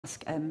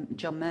ask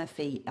John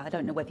Murphy, I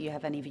don't know whether you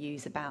have any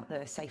views about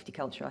the safety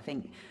culture. I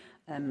think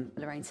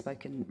Lorraine's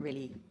spoken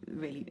really,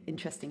 really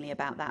interestingly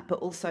about that, but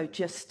also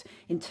just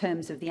in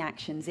terms of the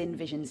actions in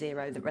Vision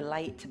Zero that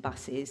relate to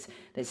buses.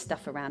 There's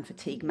stuff around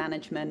fatigue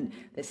management,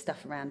 there's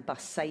stuff around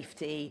bus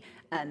safety,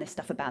 and there's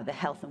stuff about the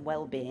health and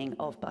well-being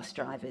of bus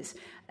drivers.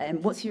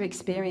 What's your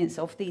experience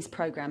of these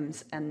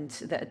programmes and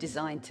that are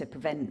designed to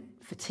prevent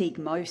fatigue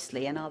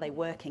mostly, and are they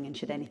working, and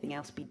should anything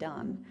else be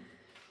done?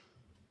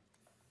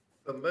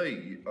 For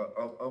me,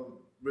 I'm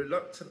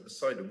reluctant to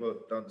say the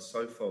work done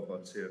so far by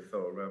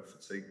TfL around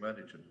fatigue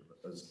management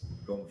has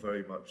gone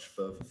very much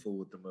further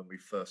forward than when we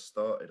first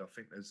started. I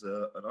think there's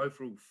an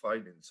overall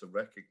failing to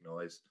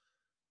recognise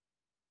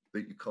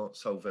that you can't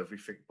solve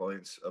everything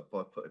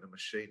by putting a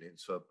machine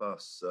into a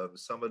bus.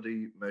 Some of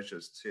the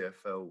measures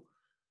TfL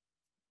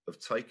have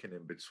taken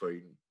in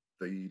between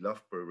the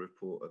Loughborough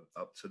report and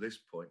up to this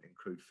point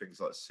include things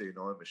like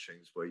C&I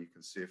machines where you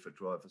can see if a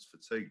driver's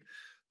fatigued.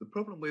 The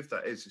problem with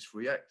that is it's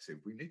reactive.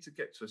 We need to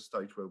get to a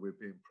stage where we're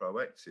being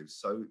proactive.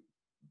 So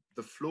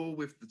the flaw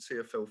with the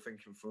TfL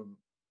thinking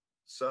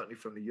certainly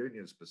from the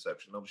union's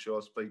perception, I'm sure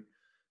I speak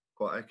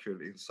quite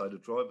accurately and say the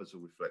drivers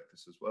will reflect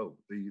this as well,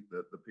 the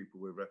people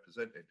we're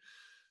representing.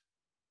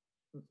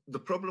 The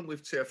problem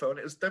with TfL, and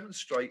it was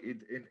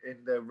demonstrated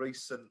in their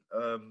recent,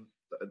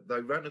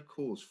 they ran a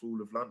course for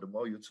all of London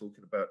while you're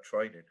talking about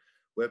training,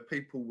 where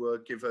people were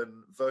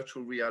given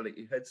virtual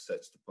reality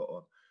headsets to put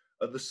on.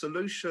 And the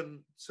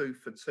solution to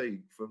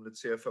fatigue from the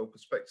TfL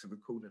perspective,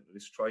 according to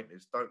this training,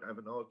 is don't have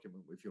an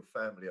argument with your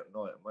family at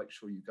night and make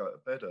sure you go to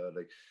bed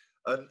early.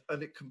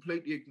 And it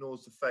completely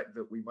ignores the fact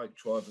that we make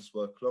drivers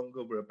work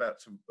longer. We're about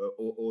to,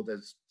 or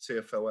there's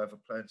TfL have a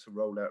plan to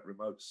roll out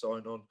remote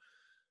sign-on,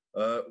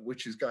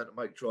 which is going to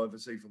make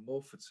drivers even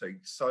more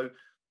fatigued. So,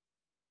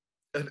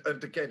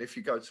 and again, if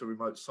you go to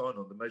remote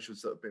sign-on, the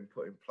measures that have been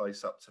put in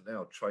place up to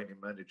now, training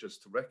managers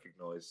to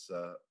recognise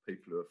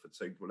people who are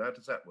fatigued. Well, how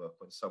does that work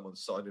when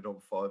someone's signing on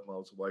 5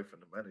 miles away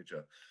from the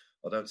manager?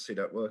 I don't see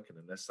that working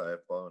unless they have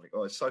bionic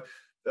eyes. So,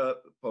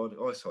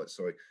 bionic eyesight,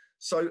 sorry.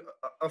 So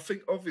I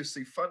think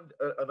obviously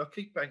and I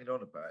keep banging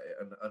on about it,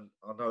 and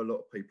I know a lot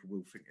of people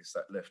will think it's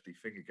that lefty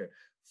thing again.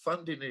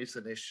 Funding is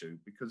an issue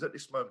because at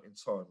this moment in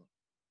time,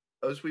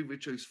 as we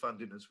reduce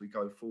funding as we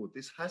go forward,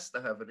 this has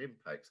to have an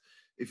impact.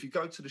 If you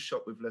go to the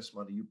shop with less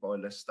money, you buy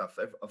less stuff.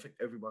 I think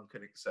everyone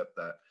can accept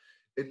that.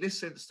 In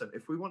this instant,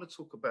 if we want to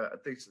talk about a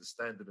decent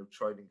standard of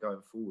training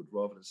going forward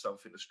rather than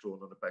something that's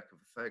drawn on the back of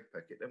a fag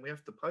packet, then we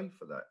have to pay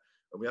for that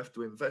and we have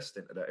to invest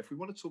into that. If we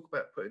want to talk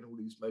about putting all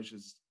these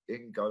measures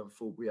in going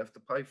forward, we have to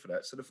pay for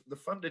that. So the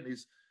funding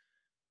is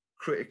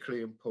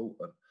critically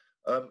important.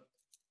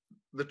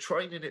 The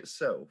training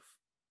itself,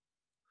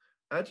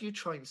 how do you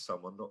train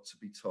someone not to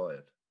be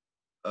tired?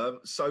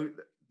 So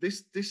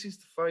this is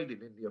the failing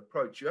in the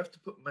approach. You have to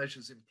put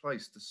measures in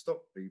place to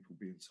stop people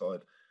being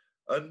tired.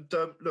 And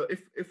look,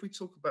 if we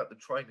talk about the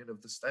training of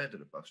the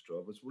standard of bus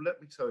drivers, well, let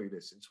me tell you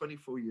this. In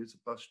 24 years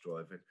of bus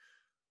driving,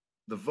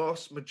 the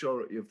vast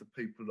majority of the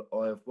people that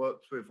I have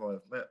worked with, I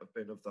have met, have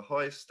been of the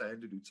highest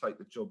standard, who take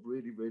the job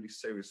really, really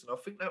serious. And I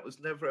think that was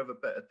never, ever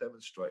better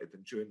demonstrated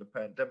than during the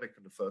pandemic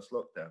and the first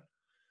lockdown.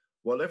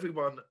 While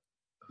everyone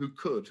who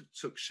could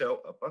took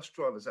shelter, bus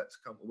drivers had to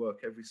come to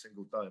work every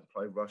single day and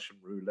play Russian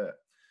roulette.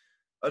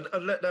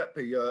 And let that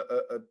be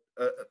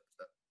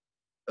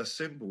a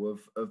symbol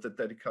of the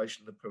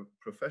dedication and the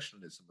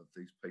professionalism of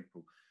these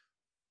people.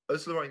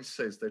 As Lorraine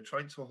says, they're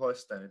trained to high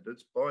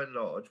standards. By and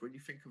large, when you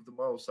think of the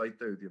miles they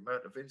do, the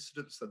amount of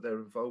incidents that they're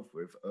involved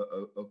with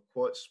are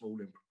quite small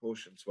in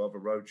proportion to other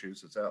road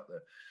users out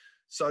there.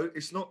 So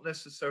it's not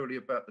necessarily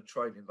about the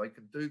training. They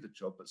can do the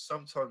job, but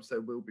sometimes there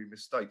will be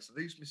mistakes. And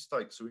these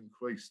mistakes are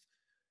increased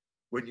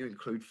when you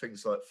include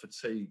things like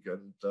fatigue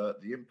and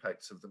the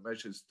impacts of the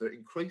measures that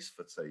increase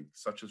fatigue,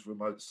 such as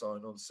remote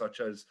sign-on, such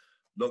as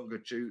longer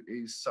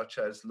duties, such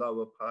as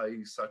lower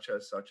pay, such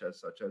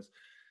as.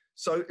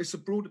 So it's a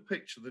broader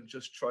picture than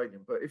just training.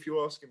 But if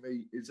you're asking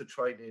me, is the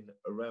training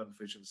around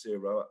Vision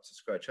Zero up to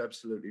scratch?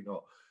 Absolutely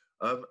not.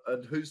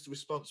 And who's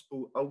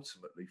responsible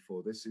ultimately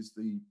for this is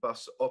the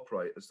bus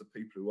operators, the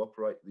people who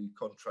operate the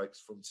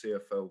contracts from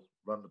TfL,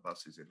 run the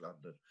buses in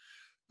London.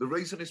 The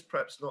reason it's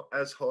perhaps not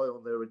as high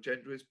on their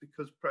agenda is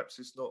because perhaps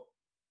it's not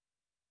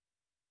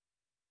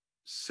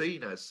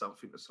seen as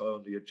something that's high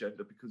on the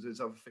agenda because there's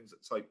other things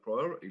that take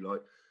priority,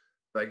 like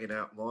banging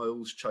out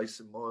miles,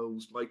 chasing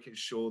miles, making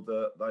sure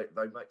that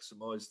they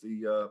maximise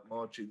the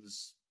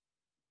margins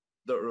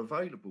that are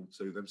available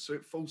to them. So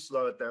it falls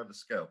lower down the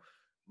scale.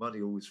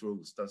 Money always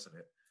rules, doesn't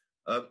it?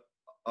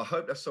 I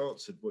hope that's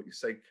answered what you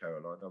said,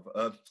 Caroline.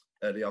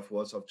 Elly,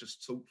 otherwise I've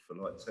just talked for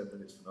like 10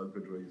 minutes for no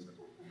good reason.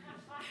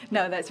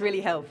 No, that's really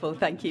helpful.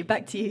 Thank you.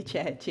 Back to you,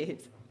 Chair.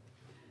 Cheers.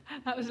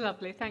 That was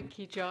lovely. Thank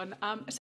you, John.